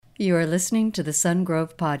You are listening to the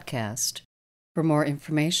Sungrove Podcast. For more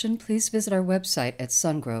information, please visit our website at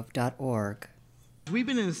sungrove.org. We've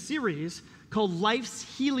been in a series called Life's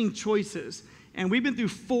Healing Choices, and we've been through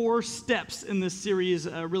 4 steps in this series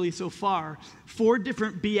really so far. 4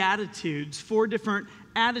 different beatitudes, 4 different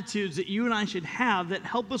attitudes that you and I should have that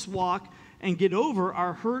help us walk and get over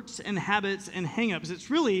our hurts and habits and hang-ups.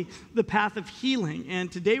 It's really the path of healing,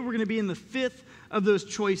 and today we're going to be in the 5th of those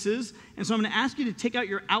choices. And so I'm going to ask you to take out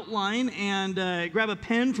your outline and grab a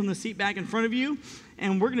pen from the seat back in front of you.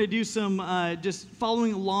 And we're going to do some just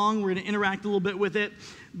following along. We're going to interact a little bit with it.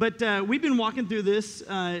 But we've been walking through this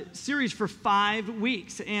series for 5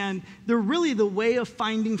 weeks. And they're really the way of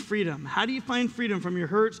finding freedom. How do you find freedom from your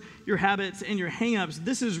hurts, your habits, and your hang-ups?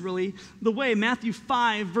 This is really the way. Matthew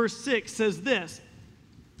 5, verse 6 says this.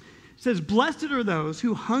 It says, "Blessed are those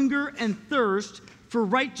who hunger and thirst for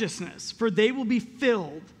righteousness, for they will be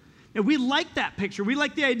filled." And we like that picture. We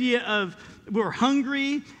like the idea of we're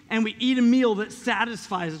hungry and we eat a meal that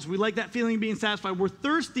satisfies us. We like that feeling of being satisfied. We're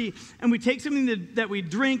thirsty and we take something that we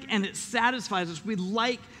drink and it satisfies us. We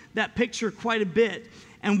like that picture quite a bit.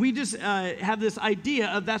 And we just have this idea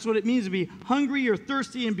of that's what it means to be hungry or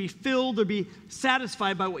thirsty and be filled or be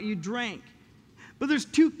satisfied by what you drank. But there's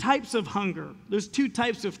 2 types of hunger. There's 2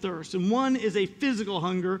 types of thirst. And one is a physical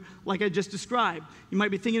hunger, like I just described. You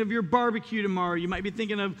might be thinking of your barbecue tomorrow. You might be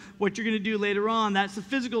thinking of what you're going to do later on. That's the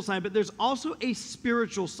physical side. But there's also a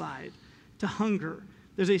spiritual side to hunger.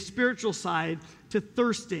 There's a spiritual side to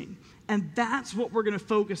thirsting. And that's what we're going to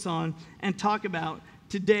focus on and talk about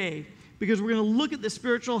today. Because we're going to look at the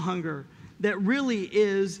spiritual hunger that really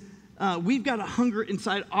is we've got a hunger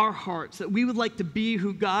inside our hearts that we would like to be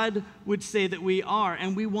who God would say that we are.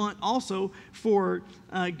 And we want also for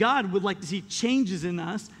God would like to see changes in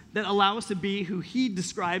us that allow us to be who he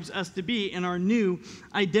describes us to be in our new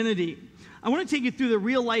identity. I want to take you through the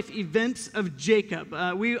real life events of Jacob.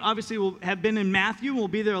 We obviously will have been in Matthew, and we'll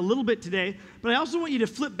be there a little bit today. But I also want you to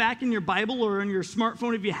flip back in your Bible or on your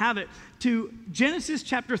smartphone if you have it to Genesis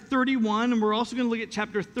chapter 31, and we're also going to look at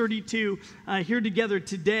chapter 32 here together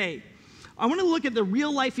today. I want to look at the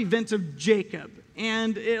real life events of Jacob.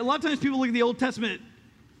 And a lot of times people look at the Old Testament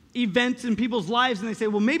events in people's lives and they say,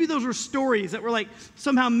 well, maybe those were stories that were like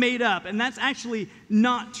somehow made up. And that's actually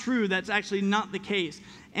not true. That's actually not the case.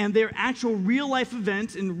 And they're actual real life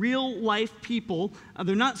events and real life people.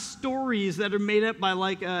 They're not stories that are made up by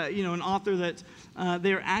like an author that's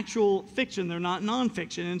they're actual fiction. They're not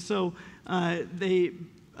nonfiction. And so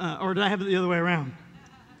or did I have it the other way around?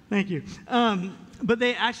 Thank you. But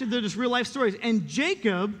they're just real life stories. And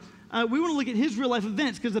Jacob, we want to look at his real life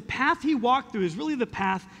events because the path he walked through is really the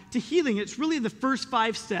path to healing. It's really the first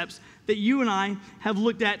 5 steps that you and I have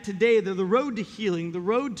looked at today. They're the road to healing, the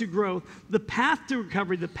road to growth, the path to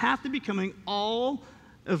recovery, the path to becoming all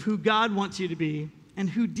of who God wants you to be and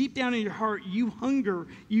who deep down in your heart you hunger,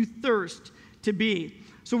 you thirst to be.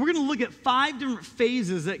 So we're going to look at 5 different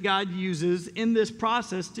phases that God uses in this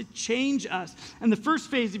process to change us. And the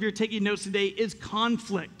first phase, if you're taking notes today, is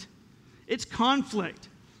conflict. It's conflict.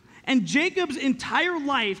 And Jacob's entire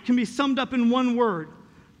life can be summed up in one word,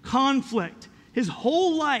 conflict. His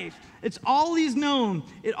whole life, it's all he's known.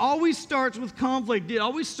 It always starts with conflict. It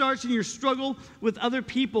always starts in your struggle with other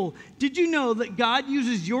people. Did you know that God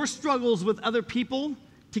uses your struggles with other people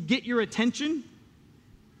to get your attention?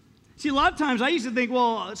 See, a lot of times I used to think,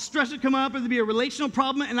 well, stress would come up, or there'd be a relational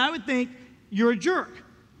problem, and I would think, you're a jerk,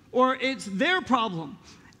 or it's their problem.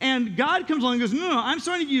 And God comes along and goes, no, I'm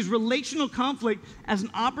starting to use relational conflict as an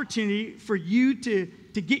opportunity for you to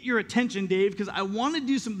get your attention, Dave, because I want to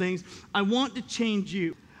do some things. I want to change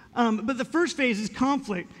you. But the first phase is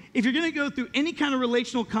conflict. If you're going to go through any kind of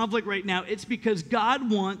relational conflict right now, it's because God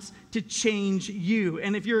wants to change you.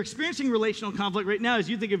 And if you're experiencing relational conflict right now, as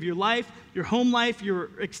you think of your life, your home life, your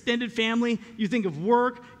extended family, you think of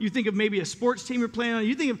work, you think of maybe a sports team you're playing on,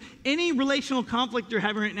 you think of any relational conflict you're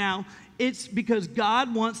having right now, it's because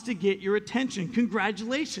God wants to get your attention.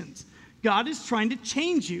 Congratulations. God is trying to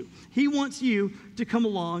change you. He wants you to come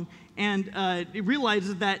along and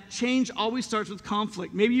realizes that change always starts with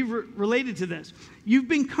conflict. Maybe you've related to this. You've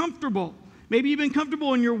been comfortable. Maybe you've been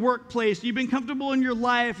comfortable in your workplace. You've been comfortable in your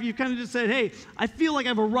life. You kind of just said, hey, I feel like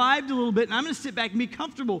I've arrived a little bit, and I'm going to sit back and be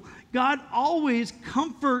comfortable. God always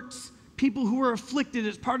comforts people who are afflicted.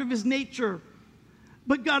 It's part of his nature.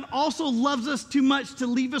 But God also loves us too much to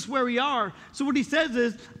leave us where we are. So what he says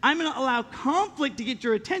is, I'm going to allow conflict to get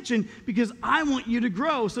your attention because I want you to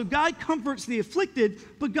grow. So God comforts the afflicted,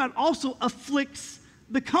 but God also afflicts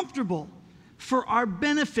the comfortable for our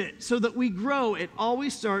benefit so that we grow. It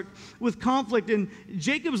always starts with conflict. And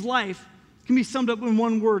Jacob's life can be summed up in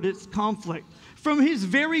one word. It's conflict. From his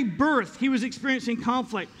very birth, he was experiencing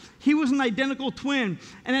conflict. He was an identical twin.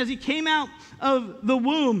 And as he came out of the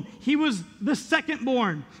womb, he was the second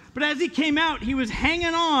born. But as he came out, he was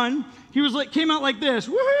hanging on. Came out like this.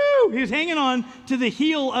 Woohoo! He was hanging on to the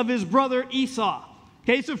heel of his brother Esau.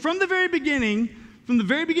 Okay, so from the very beginning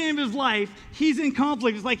of his life, he's in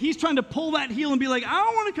conflict. It's like he's trying to pull that heel and be like, I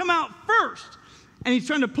don't want to come out first. And he's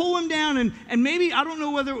trying to pull him down, and maybe, I don't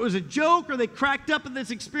know whether it was a joke or they cracked up at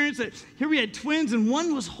this experience that here we had twins and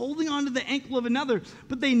one was holding onto the ankle of another,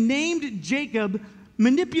 but they named Jacob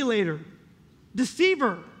manipulator,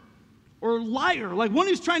 deceiver, or liar, like one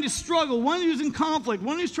who's trying to struggle, one who's in conflict,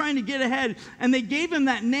 one who's trying to get ahead, and they gave him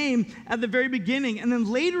that name at the very beginning. And then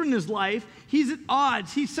later in his life, he's at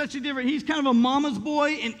odds. He's kind of a mama's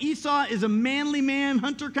boy, and Esau is a manly man,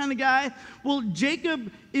 hunter kind of guy. Well,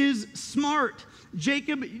 Jacob is smart.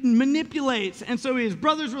 Jacob manipulates, and so his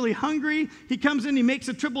brother's really hungry. He comes in, he makes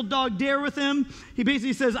a triple dog dare with him. He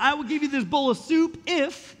basically says, I will give you this bowl of soup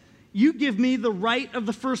if you give me the right of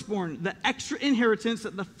the firstborn, the extra inheritance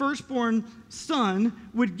that the firstborn son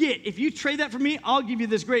would get. If you trade that for me, I'll give you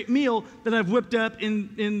this great meal that I've whipped up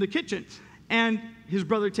in the kitchen. And his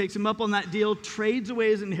brother takes him up on that deal, trades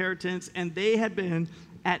away his inheritance, and they had been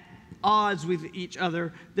at odds with each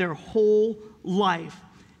other their whole life.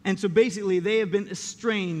 And so basically, they have been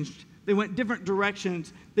estranged. They went different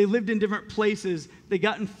directions. They lived in different places. They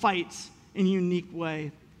got in fights in a unique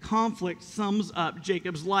way. Conflict sums up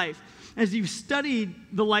Jacob's life. As you've studied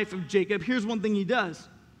the life of Jacob, here's one thing he does.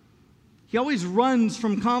 He always runs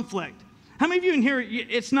from conflict. How many of you in here,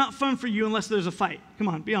 it's not fun for you unless there's a fight? Come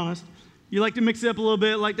on, be honest. You like to mix it up a little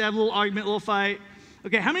bit, like to have a little argument, a little fight.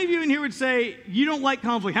 Okay, how many of you in here would say you don't like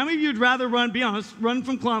conflict? How many of you would rather run, be honest, run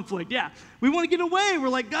from conflict? Yeah, we want to get away. We're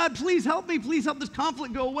like, God, please help me. Please help this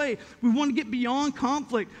conflict go away. We want to get beyond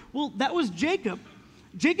conflict. Well, that was Jacob.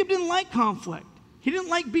 Jacob didn't like conflict. He didn't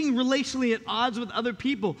like being relationally at odds with other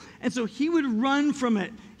people. And so he would run from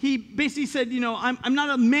it. He basically said, I'm not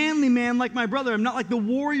a manly man like my brother. I'm not like the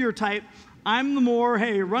warrior type. I'm the more,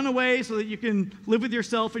 hey, run away so that you can live with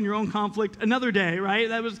yourself in your own conflict another day, right?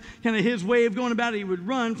 That was kind of his way of going about it. He would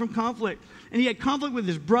run from conflict. And he had conflict with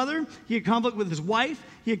his brother. He had conflict with his wife.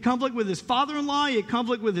 He had conflict with his father-in-law. He had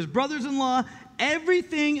conflict with his brothers-in-law.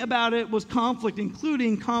 Everything about it was conflict,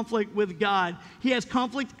 including conflict with God. He has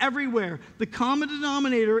conflict everywhere. The common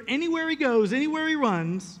denominator, anywhere he goes, anywhere he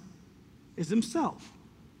runs, is himself.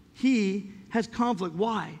 He has conflict.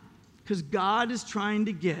 Why? Because God is trying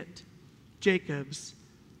to get Jacob's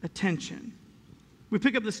attention. We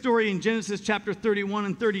pick up the story in Genesis chapter 31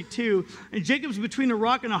 and 32, and Jacob's between a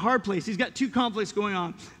rock and a hard place. He's got two conflicts going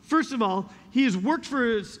on. First of all, he worked for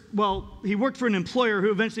an employer who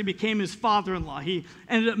eventually became his father-in-law. He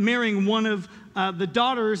ended up marrying one of the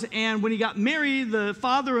daughters, and when he got married, the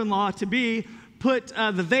father-in-law-to-be put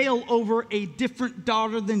the veil over a different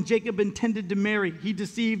daughter than Jacob intended to marry. He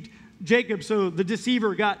deceived Jacob, so the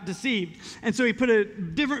deceiver got deceived. And so he put a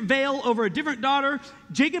different veil over a different daughter.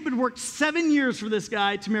 Jacob had worked 7 years for this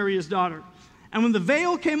guy to marry his daughter. And when the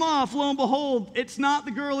veil came off, lo and behold, it's not the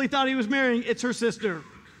girl he thought he was marrying, it's her sister.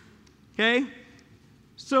 Okay?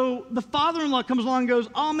 So the father-in-law comes along and goes,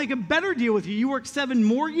 I'll make a better deal with you. You work 7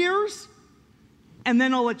 more years, and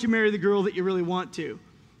then I'll let you marry the girl that you really want to.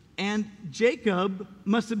 And Jacob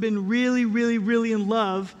must have been really, really, really in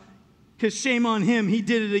love, because shame on him, he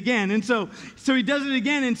did it again. And so he does it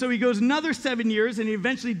again, and so he goes another 7 years, and he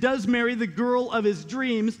eventually does marry the girl of his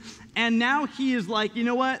dreams. And now he is like, you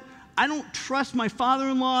know what? I don't trust my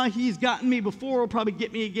father-in-law. He's gotten me before. He'll probably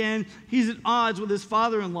get me again. He's at odds with his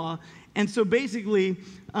father-in-law. And so basically,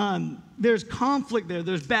 there's conflict there.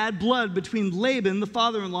 There's bad blood between Laban, the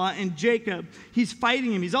father-in-law, and Jacob. He's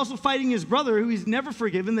fighting him. He's also fighting his brother, who he's never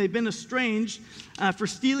forgiven. They've been estranged for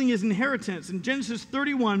stealing his inheritance. And Genesis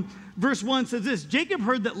 31, verse 1 says this, Jacob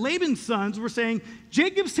heard that Laban's sons were saying,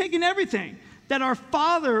 Jacob's taken everything that our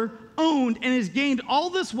father owned and has gained all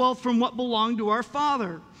this wealth from what belonged to our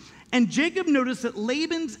father. And Jacob noticed that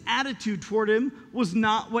Laban's attitude toward him was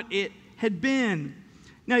not what it had been.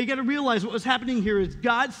 Now, you got to realize what was happening here is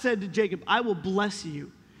God said to Jacob, I will bless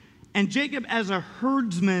you. And Jacob, as a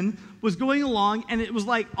herdsman, was going along, and it was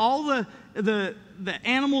like all the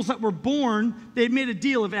animals that were born, they'd made a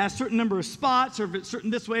deal. If it has a certain number of spots, or if it's certain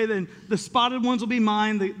this way, then the spotted ones will be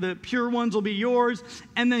mine, the pure ones will be yours.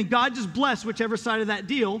 And then God just blessed whichever side of that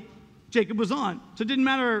deal Jacob was on. So it didn't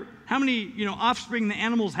matter how many offspring the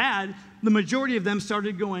animals had, the majority of them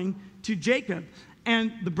started going to Jacob.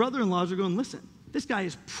 And the brother-in-laws are going, listen, this guy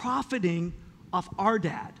is profiting off our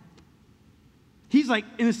dad. He's like,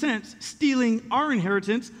 in a sense, stealing our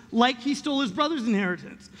inheritance like he stole his brother's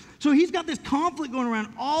inheritance. So he's got this conflict going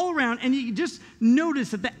around all around, and you just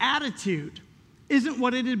notice that the attitude isn't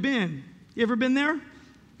what it had been. You ever been there?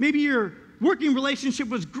 Maybe your working relationship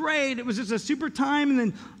was great. It was just a super time, and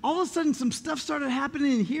then all of a sudden some stuff started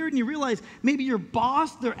happening in here, and you realize maybe your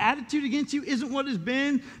boss, their attitude against you isn't what it's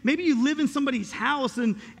been. Maybe you live in somebody's house,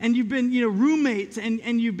 and you've been, roommates,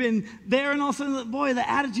 and you've been there, and all of a sudden, boy, the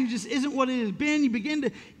attitude just isn't what it has been. You begin to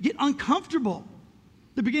get uncomfortable.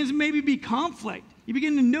 There begins to maybe be conflict. You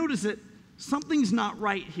begin to notice that something's not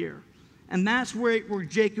right here. And that's where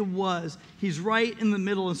Jacob was. He's right in the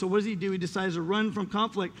middle. And so what does he do? He decides to run from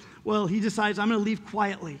conflict. Well, he decides, I'm going to leave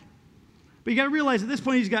quietly. But you got to realize at this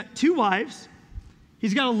point, he's got 2 wives.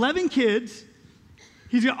 He's got 11 kids.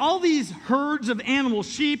 He's got all these herds of animals,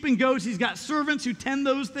 sheep and goats. He's got servants who tend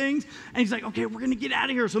those things. And he's like, okay, we're going to get out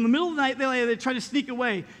of here. So in the middle of the night, they try to sneak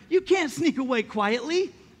away. You can't sneak away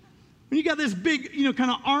quietly. When you got this big,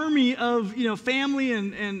 kind of army of, family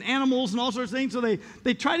and animals and all sorts of things, so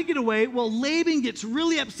they try to get away. Well, Laban gets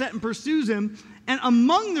really upset and pursues him. And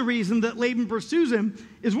among the reasons that Laban pursues him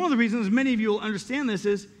is one of the reasons, many of you will understand this,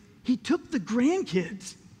 is he took the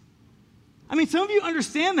grandkids. I mean, some of you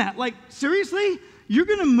understand that. Like, seriously? You're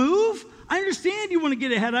going to move? I understand you want to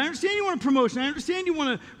get ahead. I understand you want a promotion. I understand you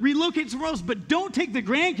want to relocate somewhere else, but don't take the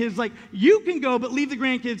grandkids. Like, you can go, but leave the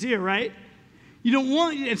grandkids here, right? You don't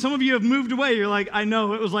want, and some of you have moved away. You're like, I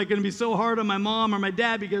know, it was like going to be so hard on my mom or my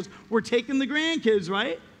dad because we're taking the grandkids,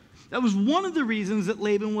 right? That was one of the reasons that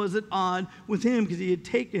Laban was at odds with him, because he had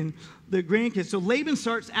taken the grandkids. So Laban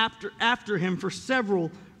starts after him for several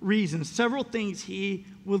reasons, several things he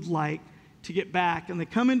would like to get back. And they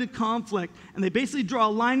come into conflict, and they basically draw a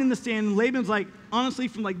line in the sand. And Laban's like, honestly,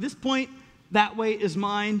 from like this point, that way is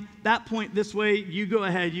mine. That point, this way, you go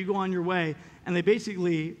ahead. You go on your way. And they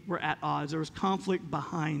basically were at odds. There was conflict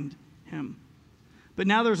behind him. But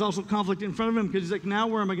now there's also conflict in front of him, because he's like, now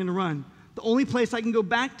where am I going to run? The only place I can go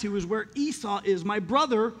back to is where Esau is, my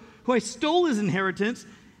brother, who I stole his inheritance.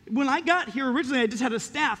 When I got here originally, I just had a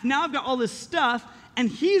staff. Now I've got all this stuff, and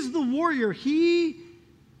he's the warrior.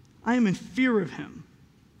 I am in fear of him.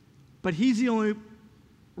 But he's the only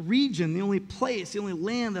region, the only place, the only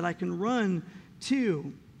land that I can run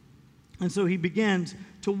to. And so he begins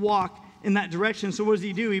to walk in that direction. So what does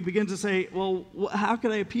he do? He begins to say, well, how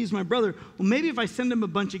could I appease my brother? Well, maybe if I send him a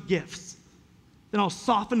bunch of gifts, then I'll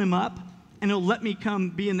soften him up, and he'll let me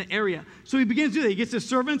come be in the area. So he begins to do that. He gets his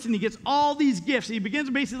servants, and he gets all these gifts. He begins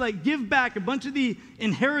to basically like give back a bunch of the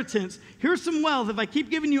inheritance. Here's some wealth. If I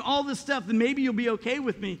keep giving you all this stuff, then maybe you'll be okay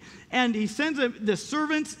with me. And he sends the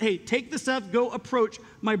servants, hey, take the stuff, go approach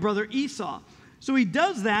my brother Esau. So he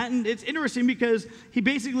does that, and it's interesting because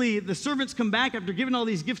the servants come back after giving all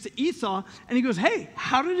these gifts to Esau, and he goes, hey,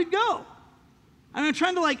 how did it go? I'm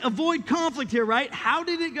trying to avoid conflict here, right? How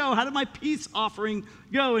did it go? How did my peace offering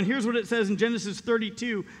go? And here's what it says in Genesis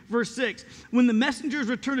 32, verse 6. When the messengers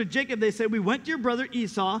returned to Jacob, they said, we went to your brother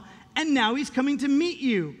Esau, and now he's coming to meet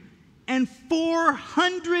you. And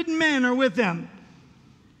 400 men are with him.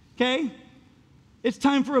 Okay? It's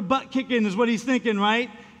time for a butt kicking is what he's thinking, right?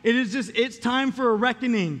 It's time for a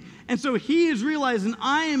reckoning. And so he is realizing,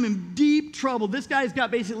 I am in deep trouble. This guy's got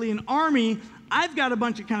basically an army. I've got a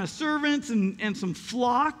bunch of kind of servants and some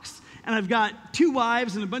flocks, and I've got 2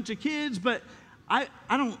 wives and a bunch of kids, but I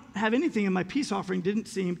don't have anything, and my peace offering didn't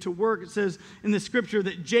seem to work. It says in the scripture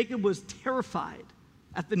that Jacob was terrified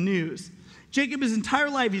at the news. Jacob, his entire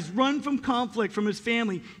life, he's run from conflict from his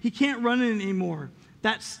family. He can't run it anymore.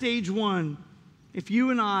 That's stage 1. If you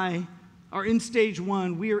and I are in stage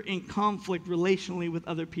 1, we are in conflict relationally with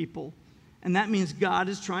other people. And that means God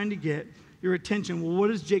is trying to get your attention. Well, what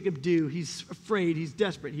does Jacob do? He's afraid. He's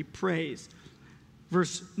desperate. He prays.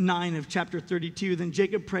 Verse 9 of chapter 32, then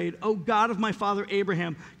Jacob prayed, O God of my father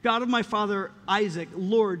Abraham, God of my father Isaac,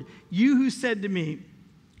 Lord, you who said to me,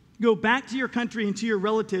 go back to your country and to your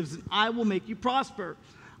relatives, and I will make you prosper.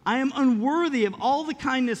 I am unworthy of all the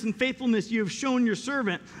kindness and faithfulness you have shown your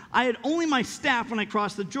servant. I had only my staff when I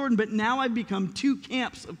crossed the Jordan, but now I've become 2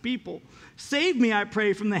 camps of people. Save me, I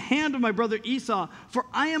pray, from the hand of my brother Esau, for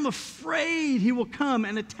I am afraid he will come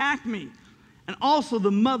and attack me, and also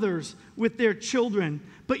the mothers with their children.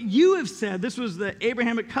 But you have said, this was the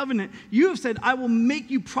Abrahamic covenant, you have said, I will make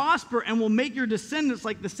you prosper and will make your descendants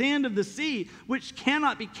like the sand of the sea, which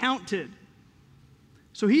cannot be counted.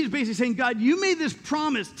 So he's basically saying, God, you made this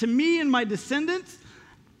promise to me and my descendants,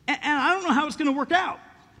 and I don't know how it's going to work out.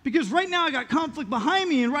 Because right now I got conflict behind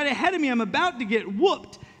me, and right ahead of me I'm about to get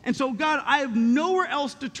whooped. And so, God, I have nowhere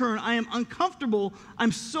else to turn. I am uncomfortable.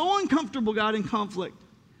 I'm so uncomfortable, God, in conflict,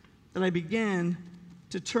 that I began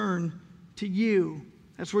to turn to you.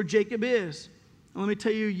 That's where Jacob is. And let me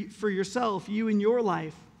tell you for yourself, you in your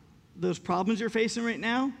life, those problems you're facing right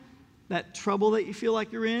now, that trouble that you feel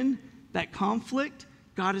like you're in, that conflict,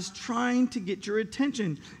 God is trying to get your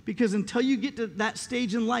attention, because until you get to that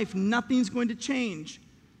stage in life, nothing's going to change.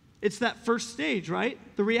 It's that first stage, right?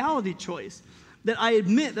 The reality choice. That I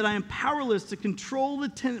admit that I am powerless to control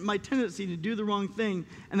my tendency to do the wrong thing,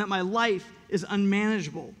 and that my life is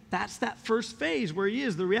unmanageable. That's that first phase where he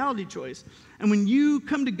is, the reality choice. And when you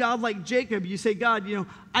come to God like Jacob, you say, God,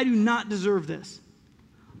 I do not deserve this.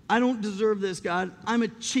 I don't deserve this, God. I'm a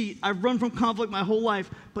cheat. I've run from conflict my whole life,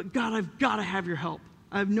 but God, I've got to have your help.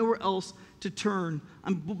 I have nowhere else to turn.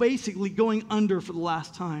 I'm basically going under for the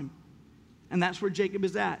last time. And that's where Jacob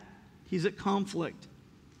is at. He's at conflict.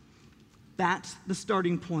 That's the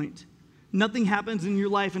starting point. Nothing happens in your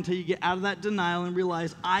life until you get out of that denial and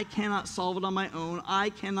realize, I cannot solve it on my own. I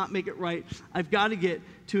cannot make it right. I've got to get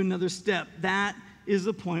to another step. That is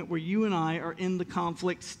the point where you and I are in the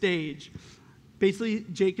conflict stage. Basically,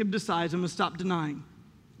 Jacob decides, I'm going to stop denying.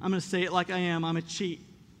 I'm going to say it like I am. I'm a cheat.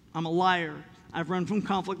 I'm a liar. I've run from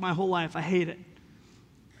conflict my whole life. I hate it.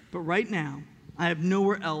 But right now, I have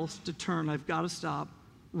nowhere else to turn. I've got to stop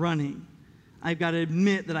running. I've got to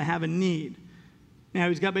admit that I have a need. Now,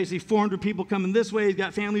 he's got basically 400 people coming this way. He's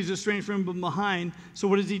got families estranged from him behind. So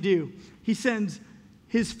what does he do? He sends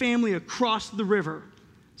his family across the river.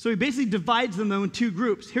 So he basically divides them, though, in two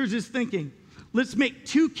groups. Here's his thinking. Let's make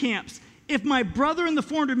two camps. If my brother and the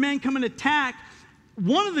 400 men come and attack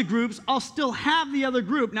one of the groups, I'll still have the other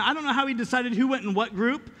group. Now, I don't know how he decided who went in what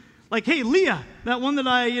group. Like, hey, Leah, that one that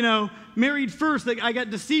I, married first that I got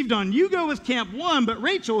deceived on, you go with camp one, but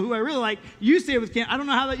Rachel, who I really like, you stay with camp. I don't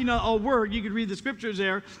know how that, all work. You could read the scriptures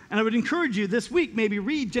there. And I would encourage you this week, maybe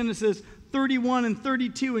read Genesis 31 and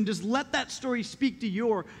 32 and just let that story speak to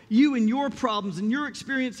you and your problems and your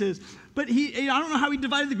experiences. But I don't know how he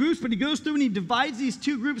divided the groups, but he goes through and he divides these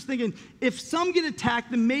two groups thinking, if some get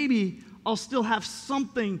attacked, then maybe I'll still have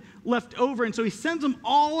something left over. And so he sends them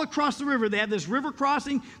all across the river. They have this river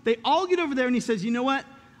crossing. They all get over there, and he says, you know what?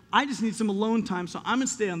 I just need some alone time, so I'm going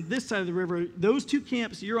to stay on this side of the river. Those two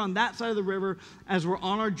camps, you're on that side of the river as we're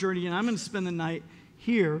on our journey, and I'm going to spend the night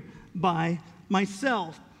here by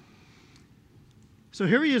myself. So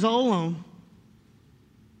here he is all alone.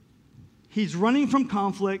 He's running from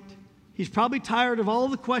conflict. He's probably tired of all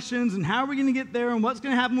the questions and how are we going to get there and what's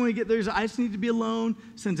going to happen when we get there. He's like, I just need to be alone.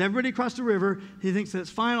 Sends everybody across the river. He thinks that's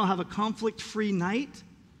fine. I'll have a conflict-free night.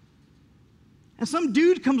 And some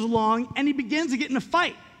dude comes along and he begins to get in a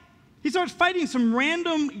fight. He starts fighting some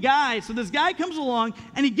random guy. So this guy comes along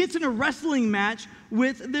and he gets in a wrestling match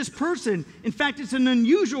with this person. In fact, it's an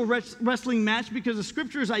unusual wrestling match because the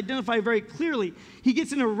scriptures identify very clearly. He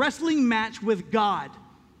gets in a wrestling match with God.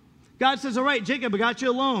 God says, all right, Jacob, I got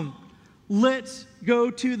you alone. Let's go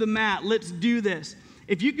to the mat. Let's do this.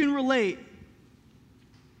 If you can relate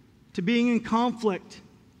to being in conflict,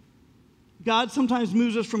 God sometimes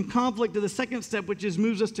moves us from conflict to the second step, which is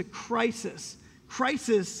moves us to crisis.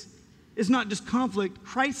 Crisis is not just conflict.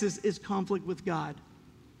 Crisis is conflict with God.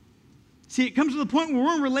 See, it comes to the point where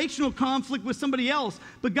we're in relational conflict with somebody else,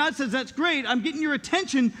 but God says, that's great, I'm getting your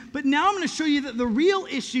attention, but now I'm going to show you that the real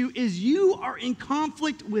issue is you are in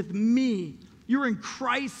conflict with me. You're in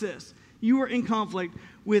crisis. You are in conflict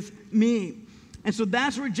with me. And so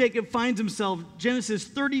that's where Jacob finds himself. Genesis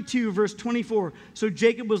 32, verse 24. So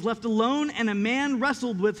Jacob was left alone, and a man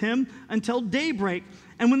wrestled with him until daybreak.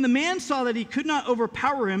 And when the man saw that he could not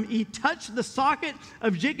overpower him, he touched the socket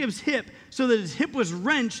of Jacob's hip so that his hip was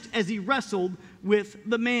wrenched as he wrestled with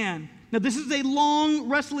the man. Now, this is a long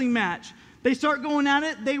wrestling match. They start going at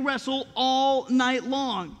it. They wrestle all night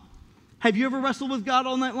long. Have you ever wrestled with God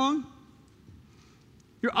all night long?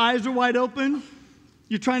 Your eyes are wide open.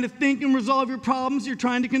 You're trying to think and resolve your problems. You're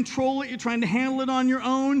trying to control it. You're trying to handle it on your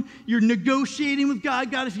own. You're negotiating with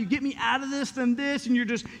God. God, if you get me out of this, then this. And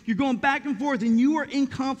you're going back and forth, and you are in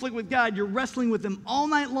conflict with God. You're wrestling with him all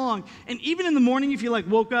night long. And even in the morning, if you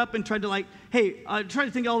woke up and tried to try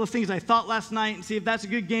to think of all the things I thought last night and see if that's a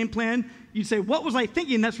good game plan, you'd say, what was I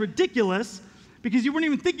thinking? That's ridiculous, because you weren't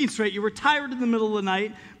even thinking straight. You were tired in the middle of the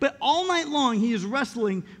night. But all night long, he is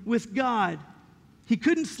wrestling with God. He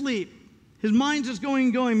couldn't sleep. His mind's just going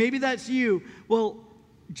and going. Maybe that's you. Well,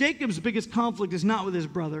 Jacob's biggest conflict is not with his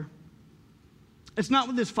brother. It's not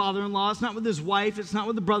with his father-in-law. It's not with his wife. It's not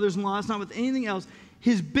with the brothers-in-law. It's not with anything else.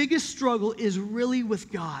 His biggest struggle is really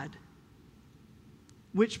with God,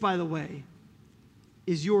 which, by the way,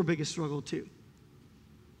 is your biggest struggle too.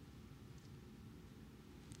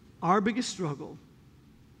 Our biggest struggle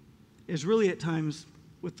is really at times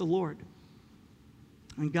with the Lord.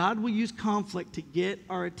 And God will use conflict to get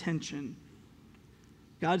our attention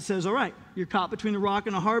God says, all right, you're caught between a rock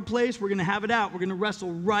and a hard place. We're going to have it out. We're going to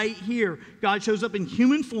wrestle right here. God shows up in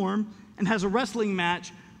human form and has a wrestling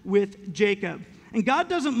match with Jacob. And God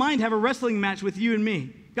doesn't mind have a wrestling match with you and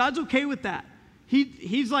me. God's okay with that.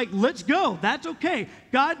 He's like, let's go. That's okay.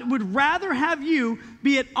 God would rather have you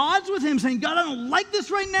be at odds with him, saying, God, I don't like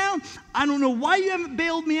this right now. I don't know why you haven't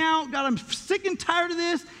bailed me out. God, I'm sick and tired of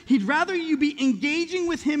this. He'd rather you be engaging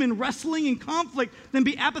with him in wrestling and conflict than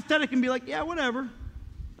be apathetic and be like, yeah, whatever.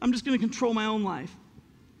 I'm just going to control my own life.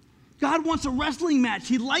 God wants a wrestling match.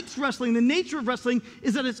 He likes wrestling. The nature of wrestling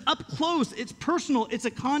is that it's up close, it's personal, it's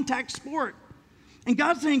a contact sport. And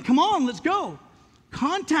God's saying, come on, let's go.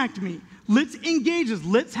 Contact me. Let's engage this.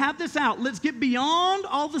 Let's have this out. Let's get beyond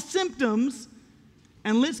all the symptoms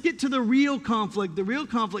and let's get to the real conflict. The real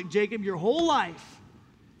conflict, Jacob, your whole life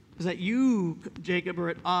is that you, Jacob, are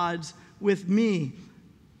at odds with me.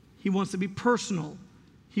 He wants to be personal.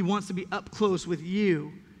 He wants to be up close with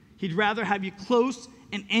you. He'd rather have you close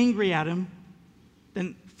and angry at him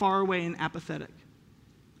than far away and apathetic.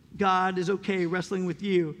 God is okay wrestling with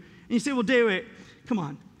you. And you say, well, David, come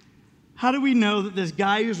on. How do we know that this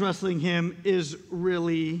guy who's wrestling him is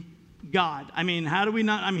really God? I mean, how do we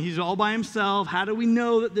not? I mean, he's all by himself. How do we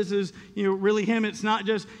know that this is, really him? It's not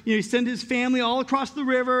just, he sent his family all across the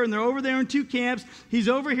river and they're over there in 2 camps. He's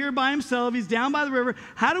over here by himself. He's down by the river.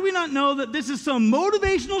 How do we not know that this is some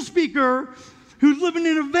motivational speaker who's living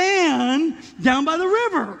in a van down by the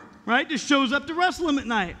river, right? Just shows up to wrestle him at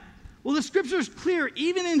night. Well, the scripture is clear,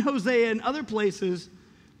 even in Hosea and other places.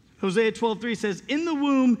 Hosea 12:3 says, in the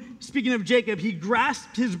womb, speaking of Jacob, he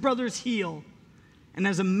grasped his brother's heel. And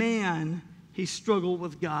as a man, he struggled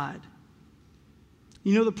with God.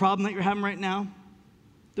 You know the problem that you're having right now?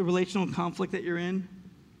 The relational conflict that you're in?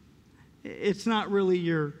 It's not really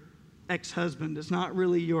your ex-husband. It's not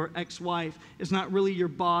really your ex-wife. It's not really your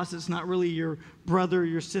boss. It's not really your brother,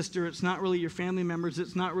 your sister. It's not really your family members.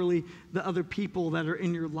 It's not really the other people that are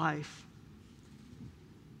in your life.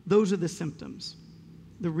 Those are the symptoms.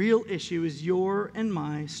 The real issue is your and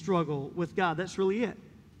my struggle with God. That's really it.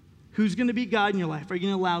 Who's going to be God in your life? Are you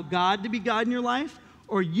going to allow God to be God in your life?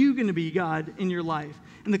 Or are you going to be God in your life?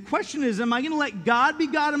 And the question is, am I going to let God be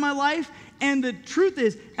God in my life? And the truth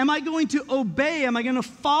is, am I going to obey? Am I going to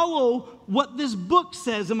follow what this book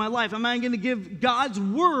says in my life? Am I going to give God's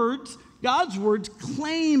words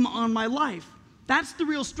claim on my life? That's the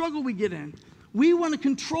real struggle we get in. We want to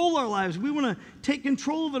control our lives. We want to take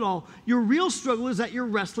control of it all. Your real struggle is that you're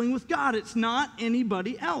wrestling with God. It's not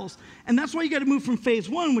anybody else. And that's why you got to move from phase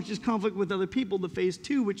 1, which is conflict with other people, to phase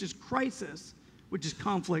 2, which is crisis, which is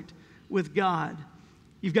conflict with God.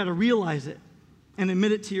 You've got to realize it and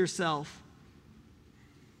admit it to yourself.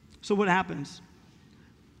 So what happens?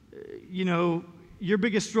 Your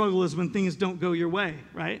biggest struggle is when things don't go your way,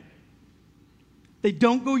 right? They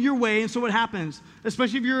don't go your way, and so what happens?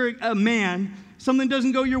 Especially if you're a man, something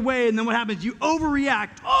doesn't go your way, and then what happens? You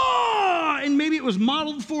overreact. Oh! And maybe it was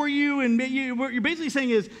modeled for you, and what you're basically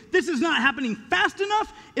saying is, this is not happening fast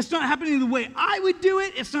enough. It's not happening the way I would do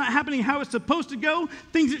it. It's not happening how it's supposed to go.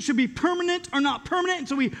 Things that should be permanent are not permanent, and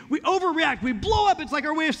so we overreact. We blow up. It's like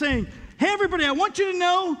our way of saying, hey, everybody, I want you to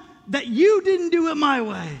know that you didn't do it my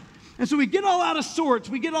way. And so we get all out of sorts.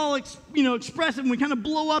 We get all, expressive, and we kind of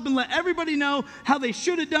blow up and let everybody know how they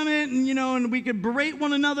should have done it, and we could berate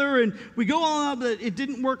one another, and we go all out that it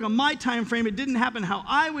didn't work on my time frame. It didn't happen how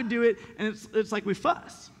I would do it, and it's like we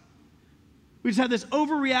fuss. We just have this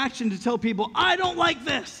overreaction to tell people, I don't like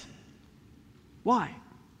this. Why?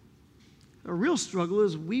 The real struggle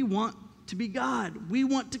is we want to be God. We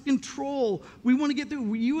want to control. We want to get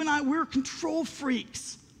through. You and I, we're control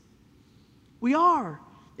freaks. We are.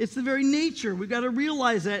 It's the very nature. We've got to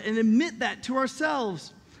realize that and admit that to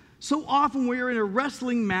ourselves. So often we're in a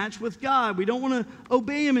wrestling match with God. We don't want to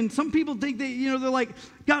obey him. And some people think that, they're like,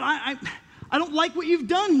 God, I don't like what you've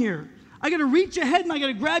done here. I got to reach ahead and I got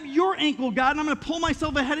to grab your ankle, God, and I'm going to pull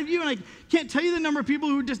myself ahead of you. And I can't tell you the number of people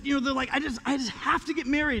who just, they're like, I just have to get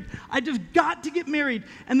married. I just got to get married.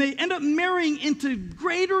 And they end up marrying into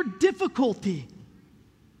greater difficulty.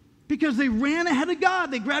 Because they ran ahead of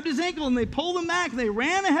God. They grabbed his ankle and they pulled him back. They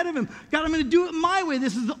ran ahead of him. God, I'm going to do it my way.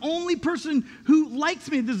 This is the only person who likes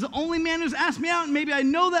me. This is the only man who's asked me out. And maybe I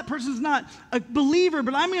know that person's not a believer,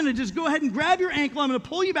 but I'm going to just go ahead and grab your ankle. I'm going to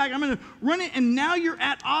pull you back. I'm going to run it. And now you're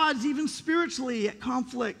at odds, even spiritually, at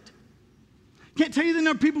conflict. Can't tell you the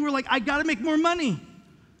number of people who are like, I got to make more money.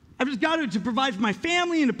 I've just got to provide for my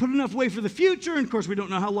family and to put enough away for the future. And of course, we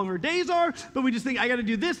don't know how long our days are, but we just think I got to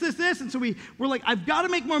do this. And so we're like, I've got to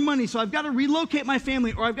make more money, so I've got to relocate my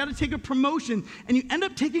family, or I've got to take a promotion. And you end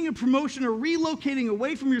up taking a promotion or relocating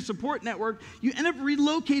away from your support network. You end up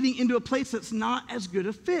relocating into a place that's not as good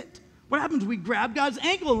a fit. What happens? We grab God's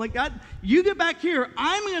ankle and like, God, you get back here.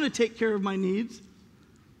 I'm going to take care of my needs.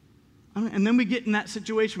 And then we get in that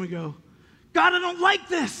situation. We go, God, I don't like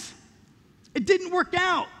this. It didn't work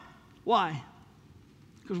out. Why?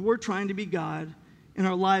 Because we're trying to be God in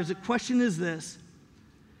our lives. The question is this.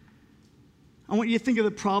 I want you to think of the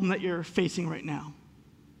problem that you're facing right now.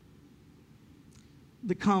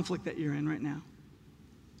 The conflict that you're in right now.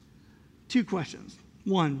 2 questions.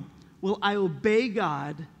 1, will I obey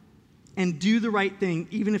God and do the right thing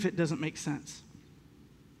even if it doesn't make sense?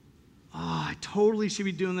 I totally should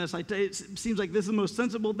be doing this. It seems like this is the most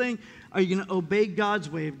sensible thing. Are you going to obey God's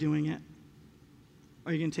way of doing it?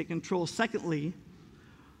 Are you going to take control? Secondly,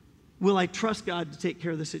 will I trust God to take care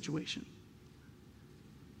of the situation?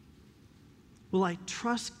 Will I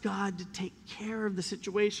trust God to take care of the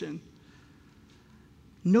situation?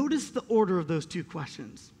 Notice the order of those 2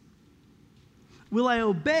 questions. Will I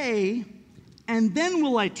obey, and then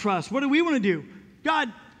will I trust? What do we want to do?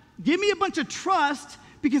 God, give me a bunch of trust,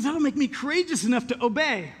 because that'll make me courageous enough to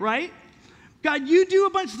obey, right? God, you do a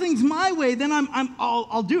bunch of things my way, then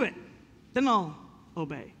I'll do it. Then I'll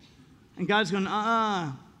obey. And God's going,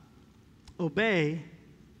 obey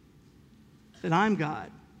that I'm God.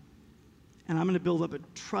 And I'm going to build up a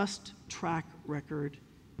trust track record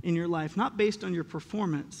in your life, not based on your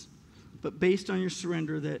performance, but based on your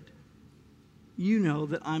surrender that you know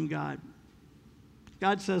that I'm God.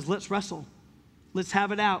 God says, let's wrestle. Let's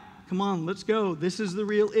have it out. Come on, let's go. This is the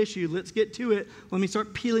real issue. Let's get to it. Let me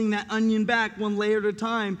start peeling that onion back one layer at a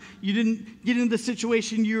time. You didn't get into the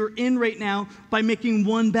situation you're in right now by making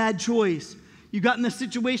one bad choice. You got in the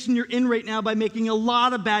situation you're in right now by making a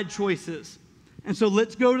lot of bad choices. And so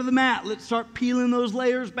let's go to the mat. Let's start peeling those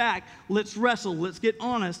layers back. Let's wrestle. Let's get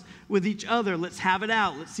honest with each other. Let's have it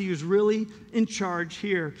out. Let's see who's really in charge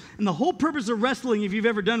here. And the whole purpose of wrestling, if you've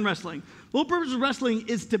ever done wrestling, the whole purpose of wrestling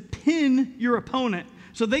is to pin your opponent.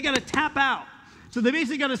 So they got to tap out. So they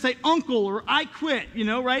basically got to say, uncle, or I quit,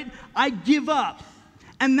 right? I give up.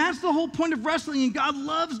 And that's the whole point of wrestling. And God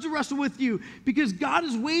loves to wrestle with you because God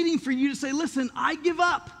is waiting for you to say, listen, I give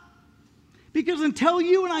up. Because until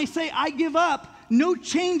you and I say, I give up, no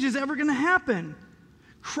change is ever going to happen.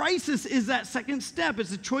 Crisis is that second step.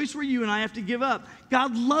 It's a choice where you and I have to give up.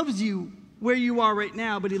 God loves you where you are right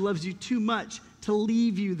now, but he loves you too much to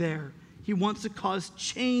leave you there. He wants to cause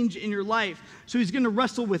change in your life. So he's going to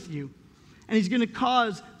wrestle with you. And he's going to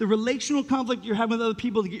cause the relational conflict you're having with other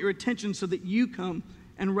people to get your attention so that you come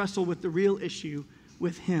and wrestle with the real issue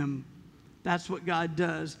with him. That's what God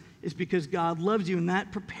does, is because God loves you. And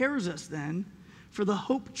that prepares us then for the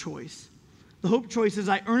hope choice. The hope choice is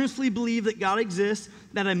I earnestly believe that God exists,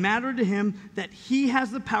 that I matter to him, that he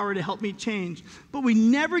has the power to help me change. But we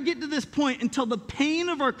never get to this point until the pain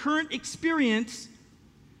of our current experience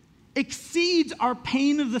exceeds our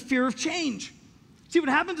pain of the fear of change. See, what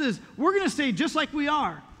happens is we're going to stay just like we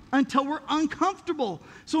are until we're uncomfortable.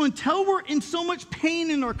 So until we're in so much pain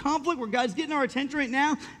in our conflict where God's getting our attention right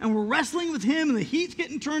now and we're wrestling with him and the heat's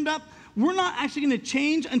getting turned up, we're not actually going to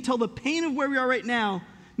change until the pain of where we are right now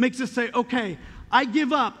makes us say, okay, I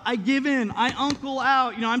give up, I give in, I uncle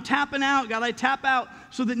out, I'm tapping out, God, I tap out,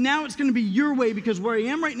 so that now it's going to be your way because where I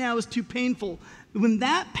am right now is too painful. When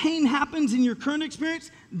that pain happens in your current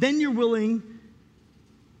experience, then you're willing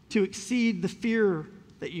to exceed the fear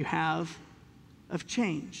that you have of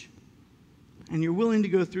change. And you're willing to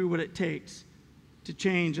go through what it takes to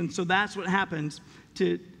change. And so that's what happens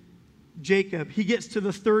to Jacob. He gets to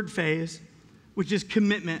the third phase, which is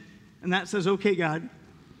commitment. And that says, okay, God,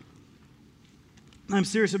 I'm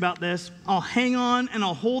serious about this. I'll hang on and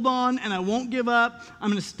I'll hold on and I won't give up. I'm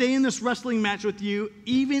going to stay in this wrestling match with you,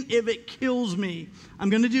 even if it kills me. I'm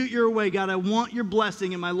going to do it your way, God. I want your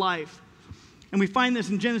blessing in my life. And we find this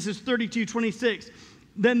in Genesis 32:26.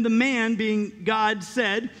 Then the man, being God,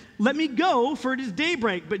 said, let me go, for it is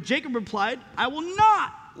daybreak. But Jacob replied, I will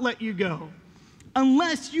not let you go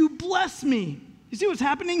unless you bless me. You see what's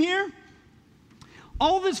happening here?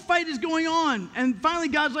 All this fight is going on. And finally,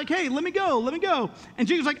 God's like, hey, let me go. And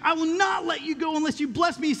Jacob's like, I will not let you go unless you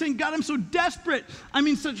bless me. He's saying, God, I'm so desperate. I'm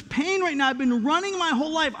in such pain right now. I've been running my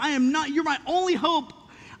whole life. You're my only hope.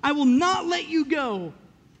 I will not let you go.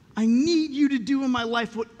 I need you to do in my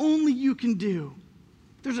life what only you can do.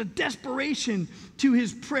 There's a desperation to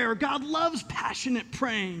his prayer. God loves passionate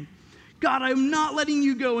praying. God, I'm not letting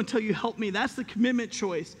you go until you help me. That's the commitment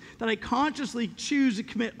choice, that I consciously choose to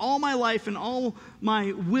commit all my life and all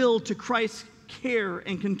my will to Christ's care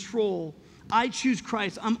and control. I choose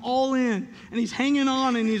Christ. I'm all in. And he's hanging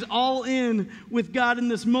on and he's all in with God in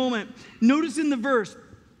this moment. Notice in the verse,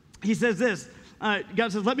 he says this.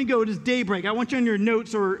 God says, let me go. It is daybreak. I want you on your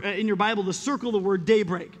notes or in your Bible to circle the word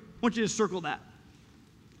daybreak. I want you to circle that.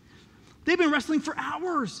 They've been wrestling for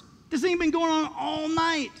hours. This thing has been going on all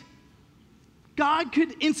night. God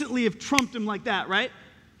could instantly have trumped him like that, right?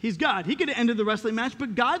 He's God. He could have ended the wrestling match,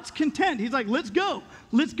 but God's content. He's like, let's go.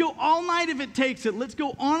 Let's go all night if it takes it. Let's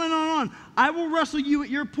go on and on and on. I will wrestle you at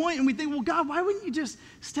your point. And we think, well, God, why wouldn't you just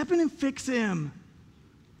step in and fix him?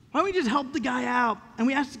 Why wouldn't you just help the guy out? And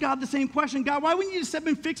we ask God the same question. God, why wouldn't you just step in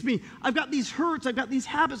and fix me? I've got these hurts. I've got these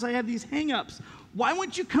habits. I have these hang-ups. Why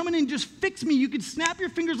wouldn't you come in and just fix me? You could snap your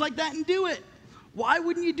fingers like that and do it. Why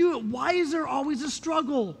wouldn't you do it? Why is there always a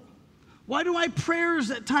struggle? Why do my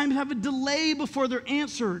prayers at times have a delay before they're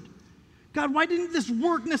answered? God, why didn't this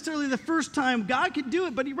work necessarily the first time? God could do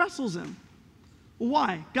it, but he wrestles him.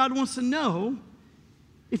 Why? God wants to know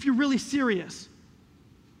if you're really serious.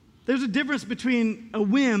 There's a difference between a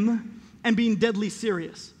whim and being deadly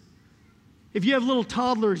serious. If you have little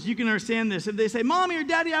toddlers, you can understand this. If they say, Mommy or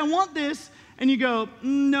Daddy, I want this, and you go,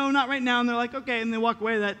 no, not right now, and they're like, okay, and they walk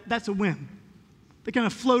away, that's a whim. They kind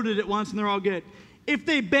of floated it once, and they're all good. If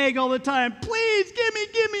they beg all the time, please, give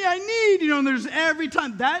me, I need, and there's every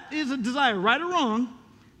time. That is a desire, right or wrong.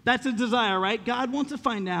 That's a desire, right? God wants to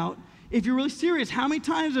find out if you're really serious. How many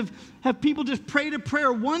times have people just prayed a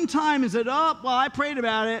prayer one time and said, oh, well, I prayed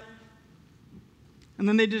about it. And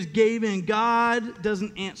then they just gave in. God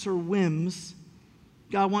doesn't answer whims.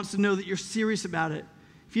 God wants to know that you're serious about it.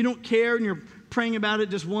 If you don't care and you're praying about it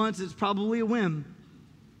just once, it's probably a whim.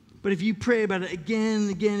 But if you pray about it again and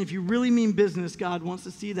again, if you really mean business, God wants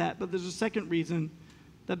to see that. But there's a second reason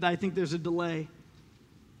that I think there's a delay.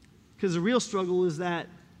 Because the real struggle is that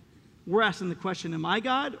we're asking the question, am I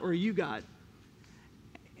God or are you God?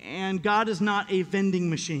 And God is not a vending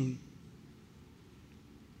machine.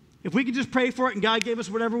 If we could just pray for it and God gave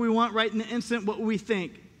us whatever we want right in the instant, what would we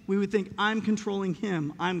think? We would think, I'm controlling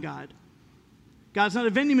him. I'm God. God's not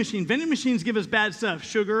a vending machine. Vending machines give us bad stuff,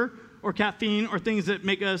 sugar, or caffeine, or things that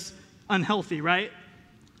make us unhealthy, right?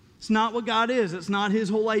 It's not what God is. It's not his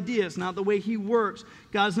whole idea. It's not the way he works.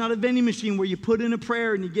 God's not a vending machine where you put in a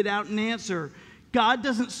prayer and you get out an answer. God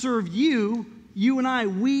doesn't serve you. You and I,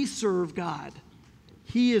 we serve God.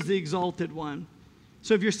 He is the exalted one.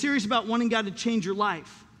 So if you're serious about wanting God to change your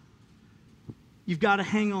life, you've got to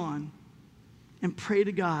hang on and pray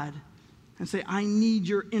to God and say, I need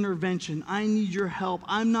your intervention. I need your help.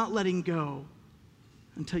 I'm not letting go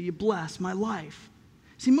until you bless my life.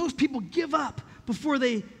 See, most people give up before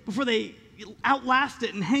they outlast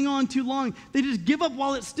it and hang on too long. They just give up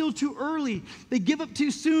while it's still too early. They give up too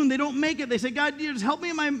soon. They don't make it. They say, God, you just help me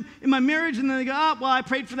in my marriage. And then they go, well, I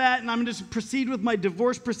prayed for that, and I'm going to just proceed with my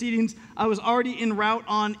divorce proceedings. I was already en route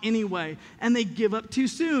on anyway. And they give up too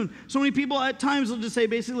soon. So many people at times will just say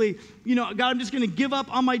basically, God, I'm just going to give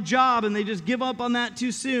up on my job, and they just give up on that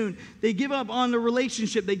too soon. They give up on a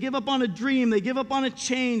relationship. They give up on a dream. They give up on a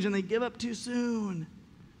change, and they give up too soon.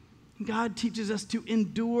 God teaches us to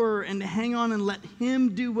endure and to hang on and let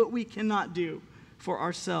him do what we cannot do for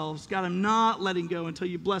ourselves. God, I'm not letting go until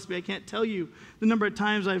you bless me. I can't tell you the number of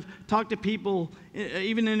times I've talked to people,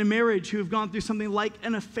 even in a marriage, who have gone through something like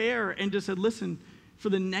an affair and just said, listen, for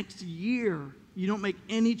the next year, you don't make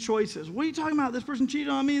any choices. What are you talking about? This person cheated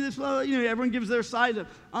on me. Everyone gives their side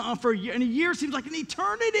of, for a year. And a year seems like an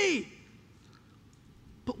eternity.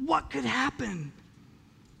 But what could happen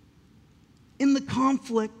in the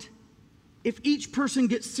conflict? If each person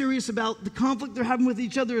gets serious about the conflict they're having with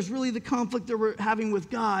each other is really the conflict they're having with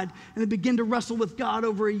God, and they begin to wrestle with God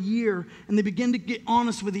over a year, and they begin to get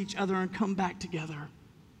honest with each other and come back together,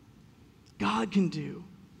 God can do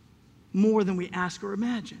more than we ask or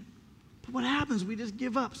imagine. But what happens? We just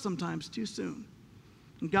give up sometimes too soon.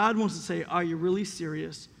 And God wants to say, are you really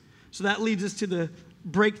serious? So that leads us to the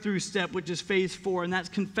breakthrough step, which is phase 4, and that's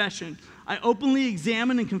confession. I openly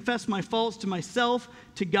examine and confess my faults to myself,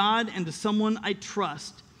 to God, and to someone I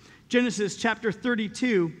trust. Genesis chapter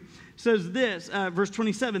 32 says this, verse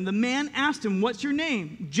 27, the man asked him, what's your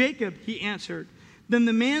name? Jacob, he answered. Then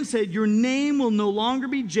the man said, your name will no longer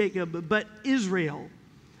be Jacob, but Israel,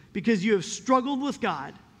 because you have struggled with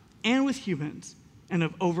God and with humans and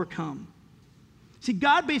have overcome. See,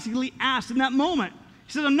 God basically asked in that moment,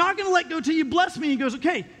 he said, I'm not going to let go till you bless me. He goes,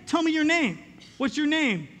 okay, tell me your name. What's your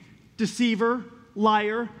name? Deceiver,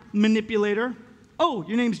 liar, manipulator. Oh,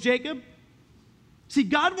 your name's Jacob? See,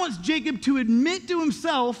 God wants Jacob to admit to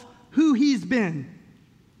himself, who he's been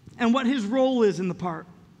and what his role is in the part.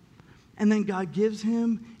 And then God gives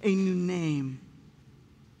him a new name.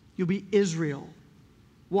 You'll be Israel.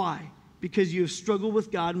 Why? Because you have struggled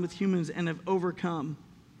with God and with humans and have overcome.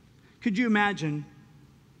 Could you imagine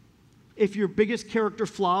if your biggest character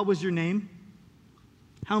flaw was your name?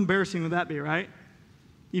 How embarrassing would that be, right?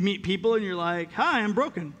 You meet people and you're like, hi, I'm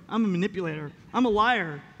broken. I'm a manipulator. I'm a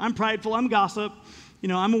liar. I'm prideful. I'm gossip.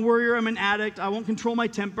 I'm a worrier. I'm an addict. I won't control my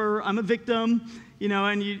temper. I'm a victim.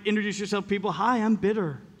 And you introduce yourself to people, hi, I'm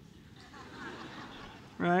bitter.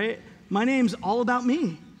 Right? My name's all about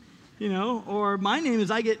me. Or my name is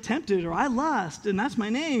I get tempted, or I lust, and that's my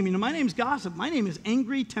name. My name's gossip. My name is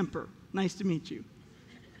angry temper. Nice to meet you.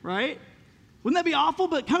 Right? Wouldn't that be awful?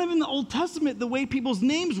 But kind of in the Old Testament, the way people's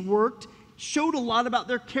names worked showed a lot about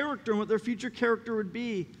their character and what their future character would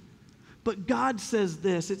be. But God says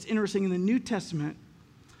this. It's interesting. In the New Testament,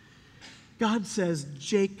 God says,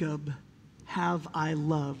 Jacob have I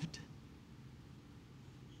loved.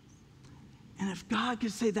 And if God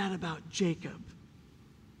could say that about Jacob,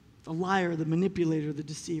 the liar, the manipulator, the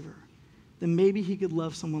deceiver, then maybe he could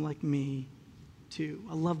love someone like me too.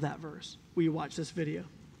 I love that verse. Will you watch this video?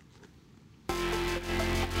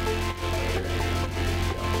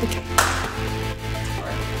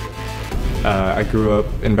 I grew up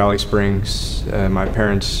in Valley Springs. My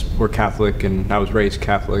parents were Catholic, and I was raised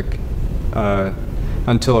Catholic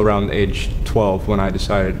until around age 12 when I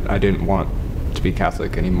decided I didn't want to be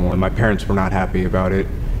Catholic anymore. My parents were not happy about it,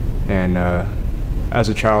 and as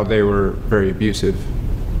a child they were very abusive,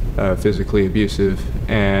 physically abusive,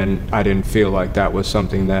 and I didn't feel like that was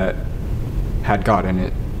something that had God in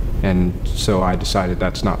it, and so I decided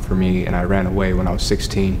that's not for me, and I ran away when I was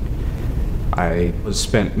 16. I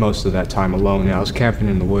spent most of that time alone. I was camping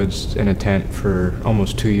in the woods in a tent for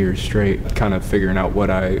almost 2 years straight, kind of figuring out what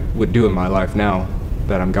I would do in my life now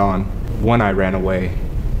that I'm gone. When I ran away,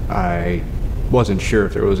 I wasn't sure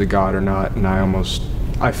if there was a God or not, and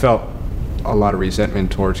I felt a lot of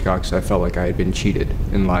resentment towards God because I felt like I had been cheated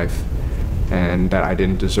in life and that I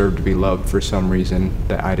didn't deserve to be loved for some reason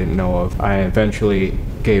that I didn't know of. I eventually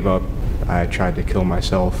gave up. I tried to kill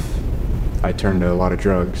myself. I turned to a lot of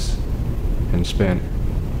drugs and spent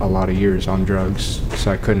a lot of years on drugs because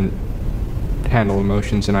I couldn't handle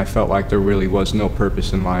emotions, and I felt like there really was no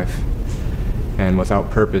purpose in life. And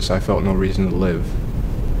without purpose, I felt no reason to live.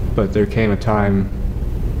 But there came a time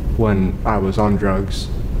when I was on drugs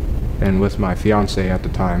and with my fiance at the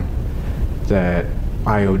time that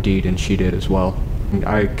I OD'd and she did as well.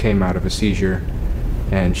 I came out of a seizure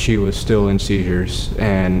and she was still in seizures,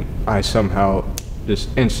 and I somehow just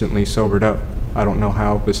instantly sobered up. I don't know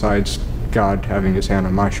how, besides God having his hand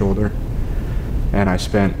on my shoulder. And I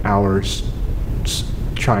spent hours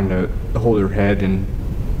trying to hold her head and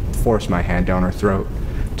force my hand down her throat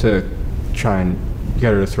to try and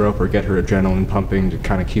get her to throw up or get her adrenaline pumping to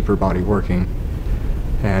kind of keep her body working.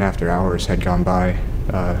 And after hours had gone by,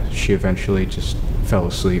 she eventually just fell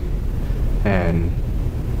asleep. And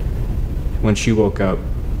when she woke up,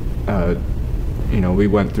 we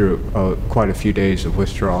went through quite a few days of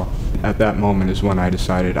withdrawal. At that moment is when I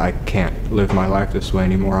decided I can't live my life this way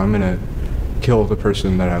anymore. I'm gonna kill the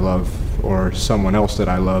person that I love or someone else that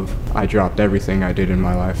I love. I dropped everything I did in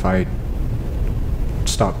my life. I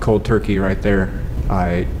stopped cold turkey right there.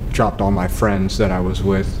 I dropped all my friends that I was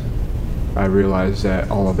with. I realized that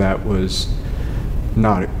all of that was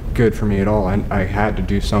not good for me at all, and I had to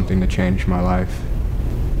do something to change my life.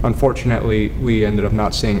 Unfortunately, we ended up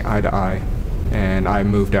not seeing eye to eye, and I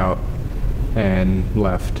moved out and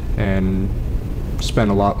left and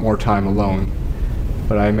spent a lot more time alone.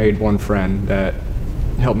 But I made one friend that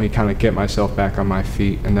helped me kind of get myself back on my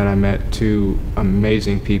feet, and then I met two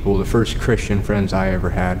amazing people, the first Christian friends I ever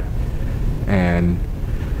had, and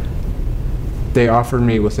they offered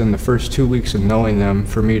me within the first 2 weeks of knowing them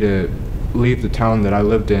for me to leave the town that I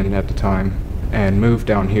lived in at the time and move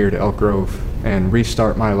down here to Elk Grove and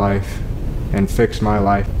restart my life and fix my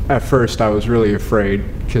life. At first I was really afraid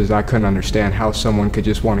because I couldn't understand how someone could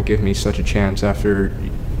just want to give me such a chance after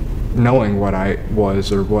knowing what I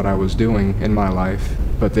was or what I was doing in my life,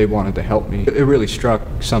 but they wanted to help me. It really struck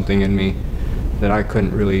something in me that I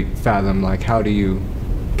couldn't really fathom, like, how do you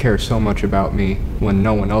care so much about me when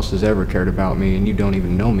no one else has ever cared about me and you don't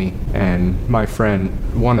even know me? And my friend,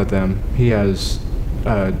 one of them, he has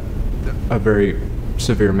a very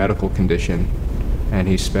severe medical condition, and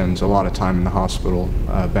he spends a lot of time in the hospital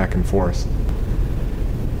back and forth,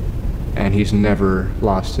 and he's never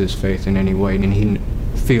lost his faith in any way, and he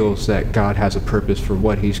feels that God has a purpose for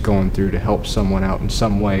what he's going through to help someone out in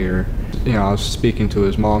some way. Or I was speaking to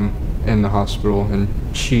his mom in the hospital, and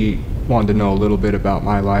she wanted to know a little bit about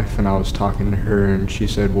my life, and I was talking to her, and she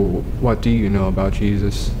said, well, what do you know about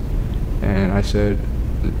Jesus? And I said,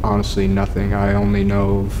 honestly, nothing. I only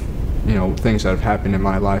know of, things that have happened in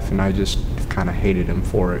my life, and I just kind of hated him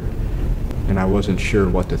for it. And I wasn't sure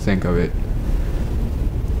what to think of it.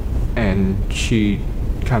 And she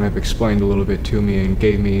kind of explained a little bit to me and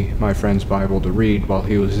gave me my friend's Bible to read while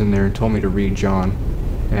he was in there and told me to read John.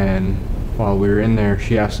 And while we were in there,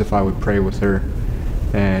 she asked if I would pray with her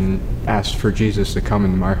and asked for Jesus to come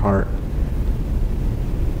into my heart.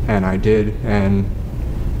 And I did, and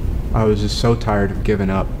I was just so tired of giving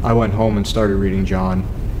up. I went home and started reading John.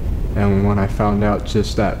 And when I found out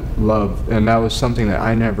just that love, and that was something that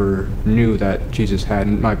I never knew that Jesus had,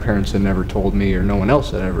 and my parents had never told me, or no one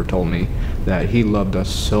else had ever told me, that he loved us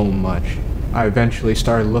so much. I eventually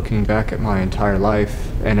started looking back at my entire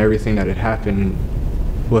life and everything that had happened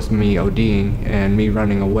with me ODing and me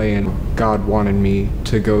running away, and God wanted me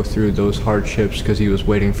to go through those hardships because he was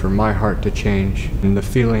waiting for my heart to change. And the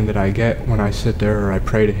feeling that I get when I sit there or I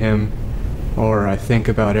pray to him, or I think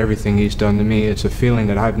about everything he's done to me, it's a feeling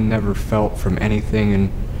that I've never felt from anything,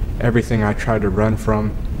 and everything I tried to run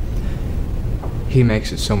from, he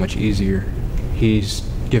makes it so much easier. He's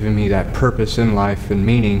given me that purpose in life and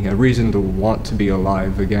meaning, a reason to want to be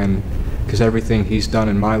alive again, because everything he's done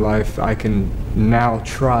in my life, I can now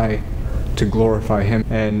try to glorify him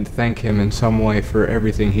and thank him in some way for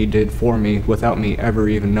everything he did for me without me ever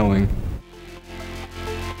even knowing.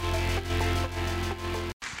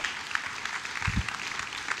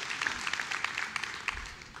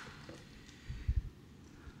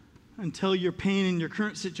 Until your pain in your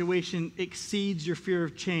current situation exceeds your fear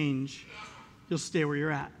of change, you'll stay where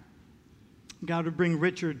you're at. God would bring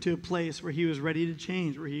Richard to a place where he was ready to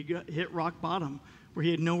change, where he hit rock bottom, where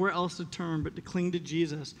he had nowhere else to turn but to cling to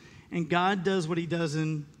Jesus. And God does what he does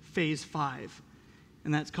in phase 5,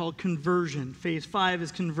 and that's called conversion. Phase 5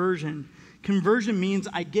 is conversion. Conversion means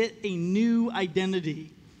I get a new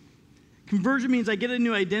identity. Conversion means I get a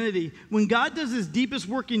new identity. When God does his deepest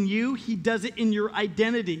work in you, he does it in your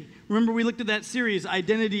identity. Remember, we looked at that series,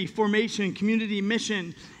 identity, formation, community,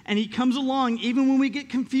 mission. And he comes along even when we get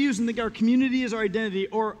confused and think our community is our identity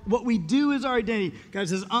or what we do is our identity. God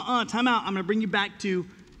says, time out. I'm going to bring you back to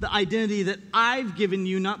the identity that I've given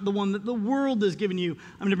you, not the one that the world has given you.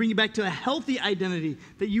 I'm going to bring you back to a healthy identity,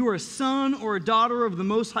 that you are a son or a daughter of the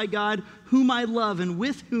Most High God, whom I love and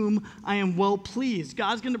with whom I am well pleased.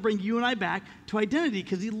 God's going to bring you and I back to identity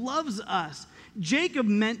because he loves us. Jacob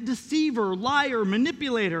meant deceiver, liar,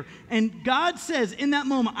 manipulator. And God says in that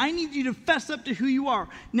moment, I need you to fess up to who you are.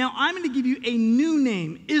 Now I'm going to give you a new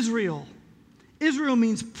name, Israel. Israel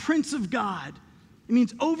means Prince of God. It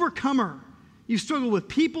means overcomer. You struggle with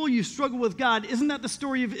people, you struggle with God. Isn't that the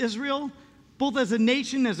story of Israel? Both as a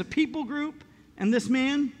nation, as a people group, and this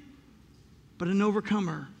man, but an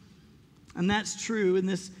overcomer. And that's true in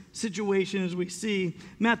this situation as we see.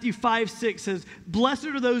 Matthew 5:6 says, blessed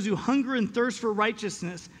are those who hunger and thirst for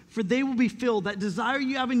righteousness, for they will be filled. That desire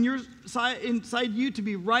you have inside you to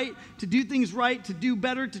be right, to do things right, to do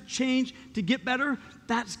better, to change, to get better,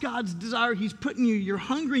 that's God's desire. He's putting you, you're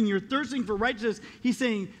hungering, you're thirsting for righteousness. He's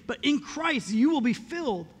saying, but in Christ you will be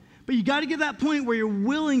filled. But you got to get that point where you're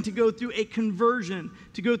willing to go through a conversion,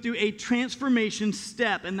 to go through a transformation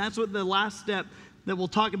step. And that's what the last step that we'll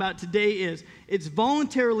talk about today is. It's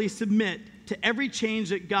voluntarily submit to every change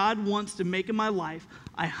that God wants to make in my life.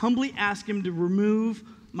 I humbly ask him to remove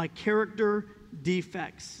my character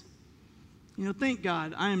defects. Thank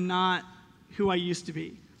God I am not who I used to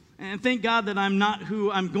be. And thank God that I'm not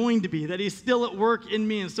who I'm going to be, that he's still at work in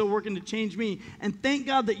me and still working to change me. And thank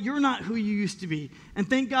God that you're not who you used to be. And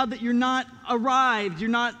thank God that you're not arrived.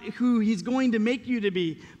 You're not who he's going to make you to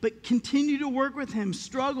be. But continue to work with him.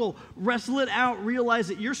 Struggle. Wrestle it out. Realize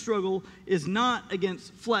that your struggle is not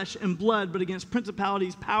against flesh and blood, but against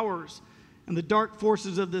principalities, powers, and the dark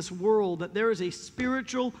forces of this world. That there is a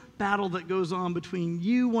spiritual battle that goes on between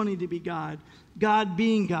you wanting to be God, God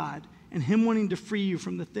being God, and him wanting to free you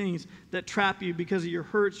from the things that trap you because of your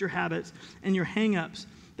hurts, your habits, and your hang-ups,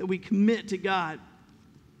 that we commit to God.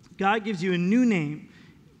 God gives you a new name,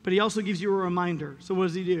 but he also gives you a reminder. So what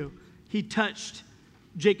does he do? He touched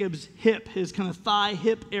Jacob's hip, his kind of thigh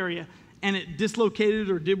hip area, and it dislocated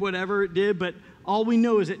or did whatever it did, but all we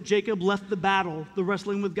know is that Jacob left the battle, the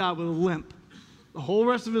wrestling with God, with a limp. The whole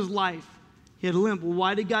rest of his life, he had a limp. Well,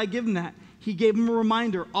 why did God give him that? He gave him a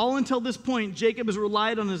reminder. All until this point, Jacob has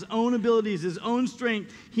relied on his own abilities, his own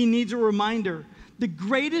strength. He needs a reminder. The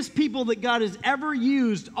greatest people that God has ever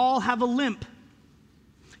used all have a limp.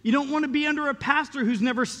 You don't want to be under a pastor who's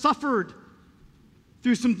never suffered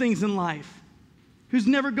through some things in life. who's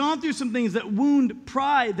never gone through some things that wound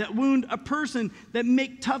pride, that wound a person, that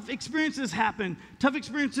make tough experiences happen. Tough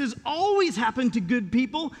experiences always happen to good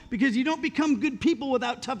people because you don't become good people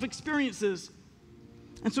without tough experiences.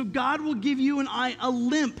 And so God will give you and I a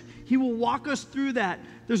limp. He will walk us through that.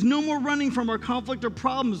 There's no more running from our conflict or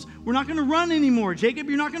problems. We're not going to run anymore. Jacob,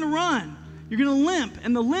 you're not going to run. You're going to limp.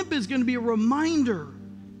 And the limp is going to be a reminder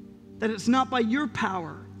that it's not by your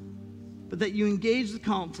power, but that you engage the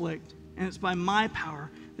conflict, and it's by my power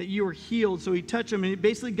that you are healed. So he touched him, and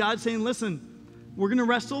basically God's saying, listen, we're going to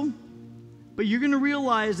wrestle, but you're going to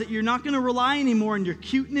realize that you're not going to rely anymore on your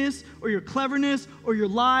cuteness or your cleverness or your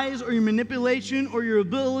lies or your manipulation or your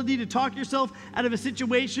ability to talk yourself out of a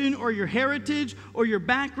situation or your heritage or your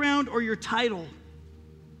background or your title.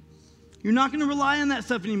 You're not going to rely on that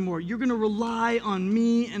stuff anymore. You're going to rely on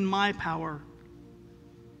me and my power.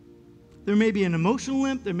 There may be an emotional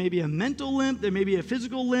limp, there may be a mental limp, there may be a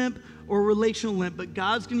physical limp or a relational limp, but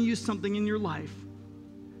God's going to use something in your life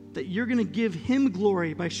that you're going to give him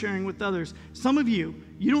glory by sharing with others. Some of you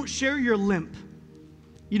don't share your limp.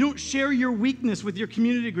 You don't share your weakness with your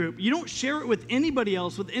community group. You don't share it with anybody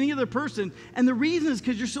else, with any other person. And the reason is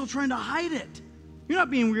because you're still trying to hide it. You're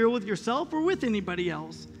not being real with yourself or with anybody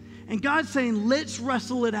else. And God's saying, let's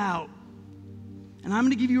wrestle it out. And I'm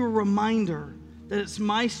going to give you a reminder that it's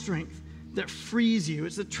my strength that frees you.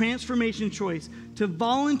 It's a transformation choice to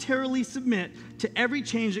voluntarily submit to every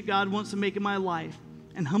change that God wants to make in my life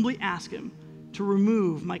and humbly ask him to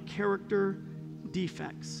remove my character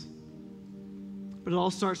defects. But it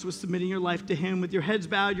all starts with submitting your life to him. With your heads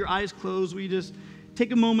bowed, your eyes closed, we just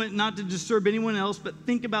take a moment not to disturb anyone else, but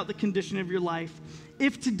think about the condition of your life.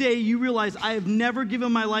 If today you realize I have never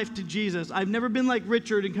given my life to Jesus, I've never been like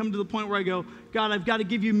Richard and come to the point where I go, God, I've got to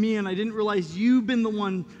give you me, and I didn't realize you've been the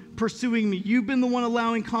one pursuing me. You've been the one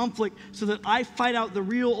allowing conflict so that I fight out the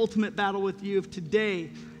real ultimate battle with you. If today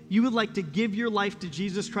you would like to give your life to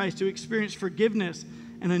Jesus Christ to experience forgiveness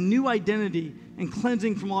and a new identity and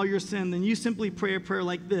cleansing from all your sin, then you simply pray a prayer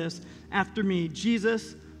like this after me.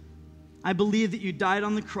 Jesus, I believe that you died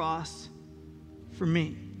on the cross for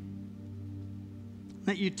me,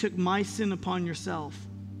 that you took my sin upon yourself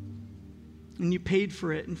and you paid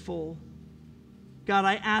for it in full. God,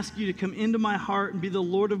 I ask you to come into my heart and be the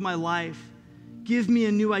Lord of my life. Give me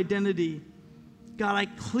a new identity. God, I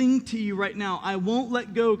cling to you right now. I won't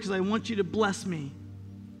let go because I want you to bless me.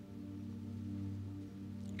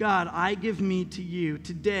 God, I give me to you.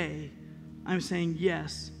 Today, I'm saying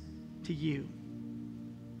yes to you.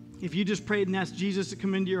 If you just prayed and asked Jesus to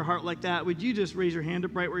come into your heart like that, would you just raise your hand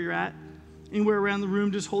up right where you're at? Anywhere around the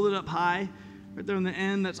room, just hold it up high. Right there on the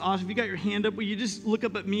end, that's awesome. If you got your hand up, will you just look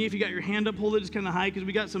up at me? If you got your hand up, hold it just kind of high because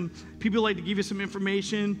we got some people who like to give you some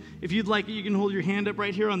information. If you'd like it, you can hold your hand up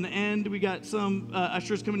right here on the end. We got some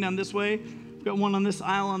ushers coming down this way. We've got one on this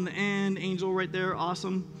aisle on the end, Angel right there,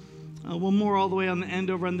 awesome. One more all the way on the end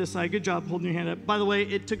over on this side. Good job holding your hand up. By the way,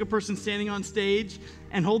 it took a person standing on stage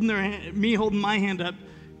and holding their hand, me holding my hand up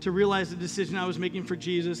to realize the decision I was making for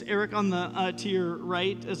Jesus. Eric on the to your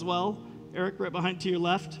right as well. Eric right behind to your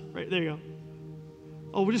left. Right, there you go.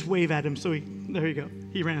 Oh, we'll just wave at him. There you go.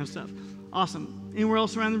 He ran out of stuff. Awesome. Anywhere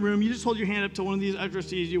else around the room, you just hold your hand up to one of these ushers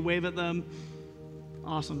sees you, wave at them.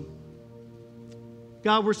 Awesome.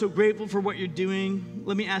 God, we're so grateful for what you're doing.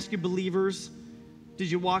 Let me ask you, believers,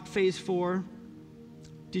 did you walk phase 4?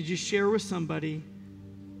 Did you share with somebody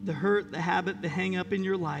the hurt, the habit, the hang up in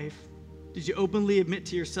your life? Did you openly admit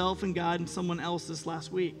to yourself and God and someone else this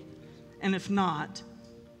last week? And if not,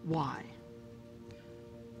 why?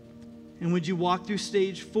 And would you walk through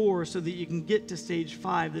stage 4 so that you can get to stage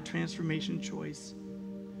 5, the transformation choice?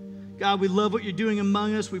 God, we love what you're doing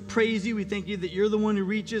among us. We praise you. We thank you that you're the one who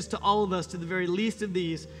reaches to all of us, to the very least of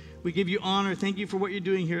these. We give you honor. Thank you for what you're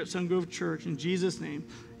doing here at Sungrove Church. In Jesus' name,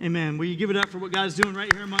 amen. Will you give it up for what God's doing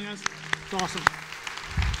right here among us? It's awesome.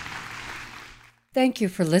 Thank you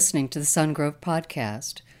for listening to the Sungrove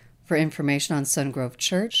Podcast. For information on Sungrove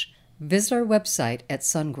Church, visit our website at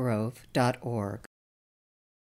sungrove.org.